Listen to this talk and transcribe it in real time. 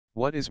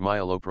What is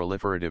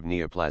myeloproliferative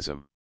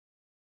neoplasm?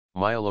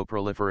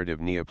 Myeloproliferative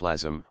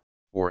neoplasm,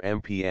 or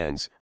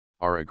MPNs,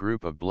 are a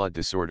group of blood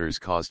disorders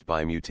caused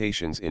by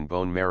mutations in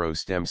bone marrow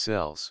stem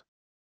cells.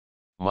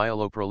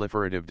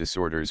 Myeloproliferative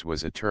disorders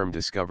was a term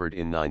discovered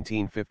in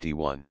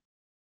 1951.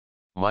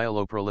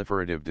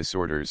 Myeloproliferative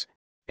disorders,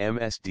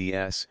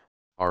 MSDS,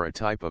 are a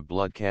type of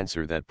blood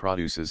cancer that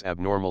produces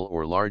abnormal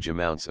or large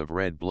amounts of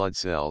red blood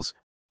cells,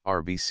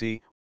 RBC,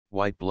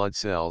 white blood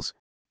cells,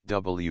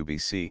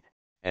 WBC,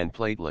 and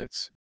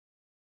platelets.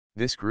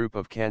 This group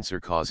of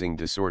cancer-causing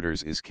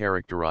disorders is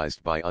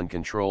characterized by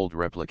uncontrolled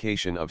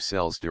replication of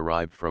cells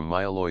derived from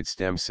myeloid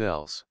stem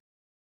cells.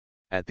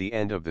 At the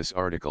end of this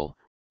article,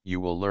 you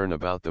will learn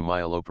about the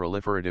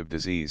myeloproliferative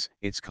disease,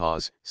 its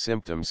cause,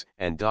 symptoms,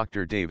 and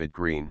Dr. David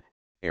Greene,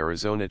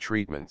 Arizona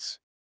treatments.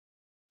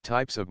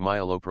 Types of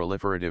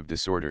myeloproliferative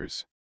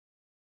disorders.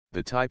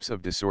 The types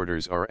of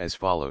disorders are as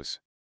follows.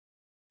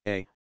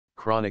 A.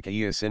 Chronic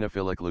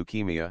eosinophilic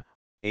leukemia,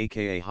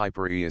 aka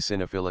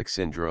hypereosinophilic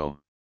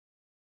syndrome.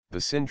 The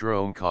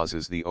syndrome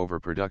causes the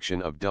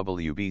overproduction of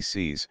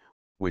WBCs,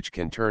 which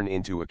can turn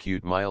into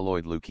acute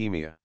myeloid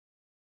leukemia.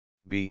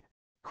 B.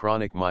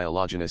 Chronic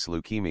myelogenous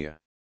leukemia.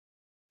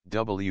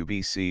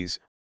 WBCs,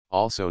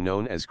 also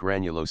known as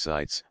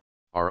granulocytes,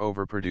 are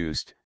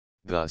overproduced,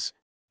 thus,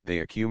 they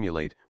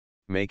accumulate,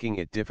 making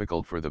it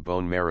difficult for the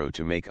bone marrow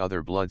to make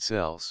other blood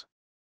cells.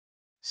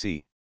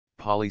 C.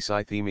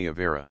 Polycythemia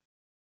vera.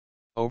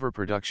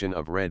 Overproduction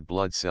of red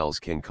blood cells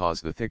can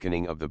cause the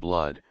thickening of the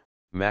blood,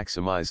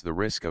 maximize the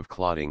risk of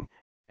clotting,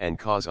 and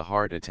cause a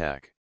heart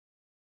attack.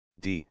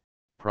 D.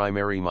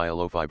 Primary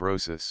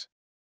myelofibrosis.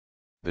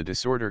 The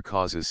disorder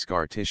causes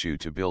scar tissue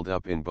to build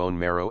up in bone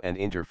marrow and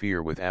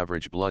interfere with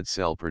average blood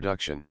cell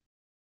production.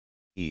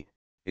 E.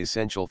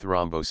 Essential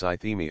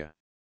thrombocythemia.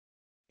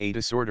 A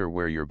disorder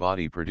where your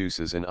body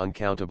produces an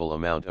uncountable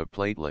amount of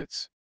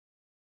platelets.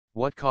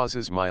 What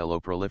causes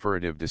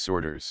myeloproliferative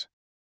disorders?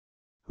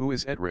 Who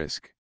is at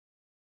risk?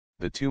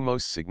 The two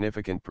most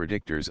significant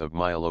predictors of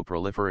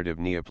myeloproliferative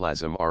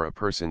neoplasm are a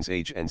person's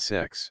age and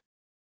sex.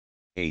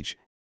 Age,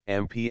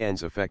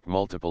 MPNs affect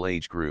multiple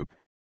age group,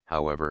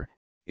 however,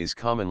 is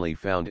commonly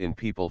found in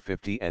people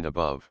 50 and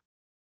above.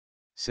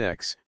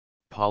 Sex,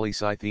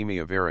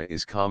 polycythemia vera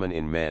is common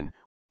in men,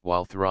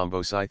 while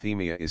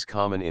thrombocythemia is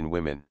common in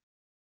women.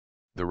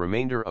 The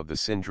remainder of the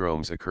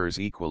syndromes occurs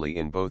equally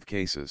in both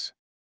cases.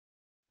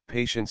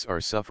 Patients are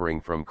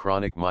suffering from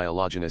chronic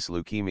myelogenous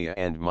leukemia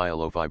and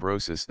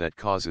myelofibrosis that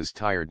causes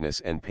tiredness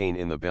and pain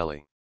in the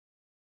belly.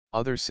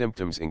 Other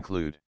symptoms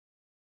include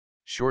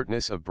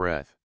shortness of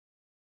breath,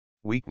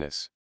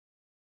 weakness,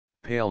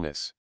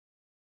 paleness,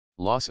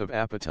 loss of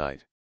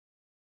appetite,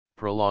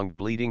 prolonged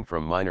bleeding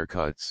from minor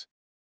cuts,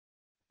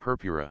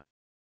 purpura,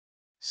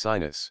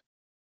 sinus.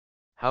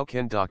 How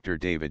can Dr.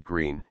 David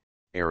Greene,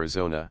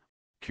 Arizona,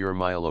 cure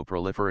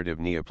myeloproliferative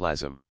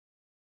neoplasm?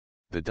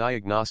 The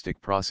diagnostic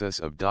process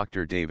of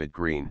Dr. David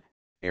Greene,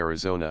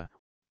 Arizona,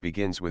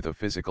 begins with a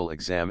physical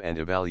exam and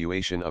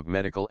evaluation of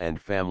medical and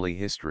family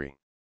history.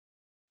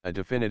 A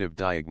definitive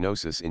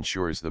diagnosis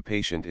ensures the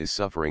patient is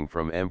suffering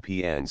from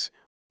MPNs,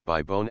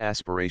 by bone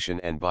aspiration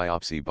and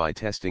biopsy by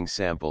testing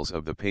samples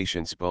of the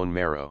patient's bone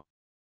marrow.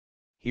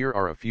 Here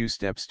are a few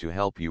steps to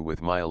help you with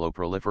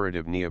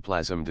myeloproliferative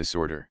neoplasm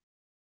disorder.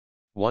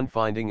 1.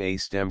 Finding a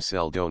stem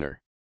cell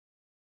donor.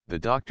 The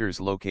doctors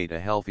locate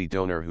a healthy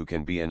donor who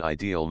can be an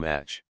ideal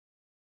match.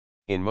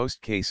 In most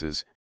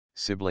cases,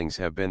 siblings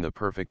have been the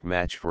perfect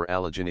match for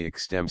allogeneic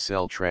stem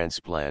cell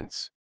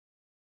transplants.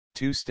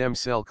 2. Stem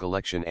cell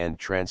collection and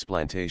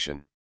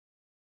transplantation.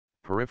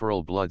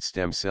 Peripheral blood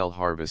stem cell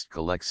harvest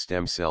collects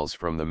stem cells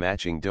from the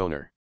matching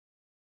donor.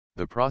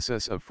 The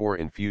process of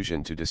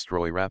infusion to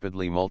destroy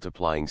rapidly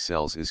multiplying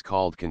cells is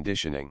called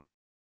conditioning.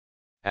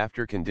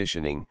 After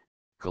conditioning,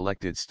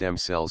 collected stem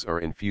cells are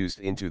infused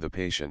into the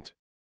patient.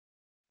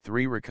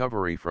 3.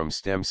 Recovery from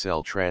stem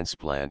cell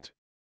transplant.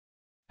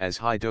 As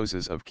high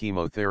doses of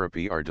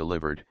chemotherapy are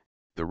delivered,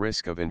 the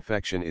risk of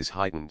infection is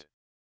heightened.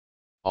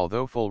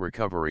 Although full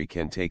recovery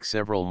can take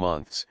several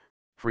months,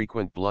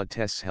 frequent blood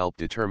tests help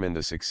determine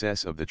the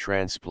success of the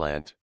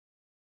transplant.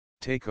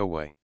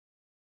 Takeaway.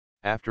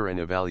 After an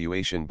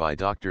evaluation by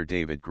Dr.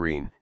 David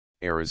Greene,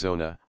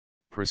 Arizona,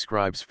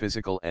 prescribes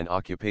physical and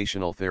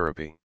occupational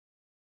therapy.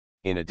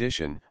 In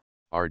addition,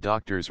 our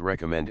doctors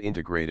recommend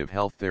integrative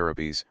health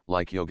therapies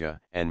like yoga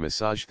and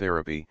massage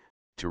therapy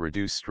to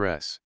reduce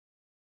stress.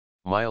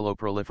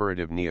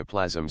 Myeloproliferative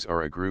neoplasms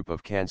are a group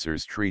of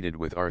cancers treated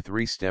with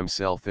R3 stem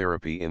cell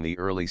therapy in the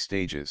early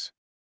stages.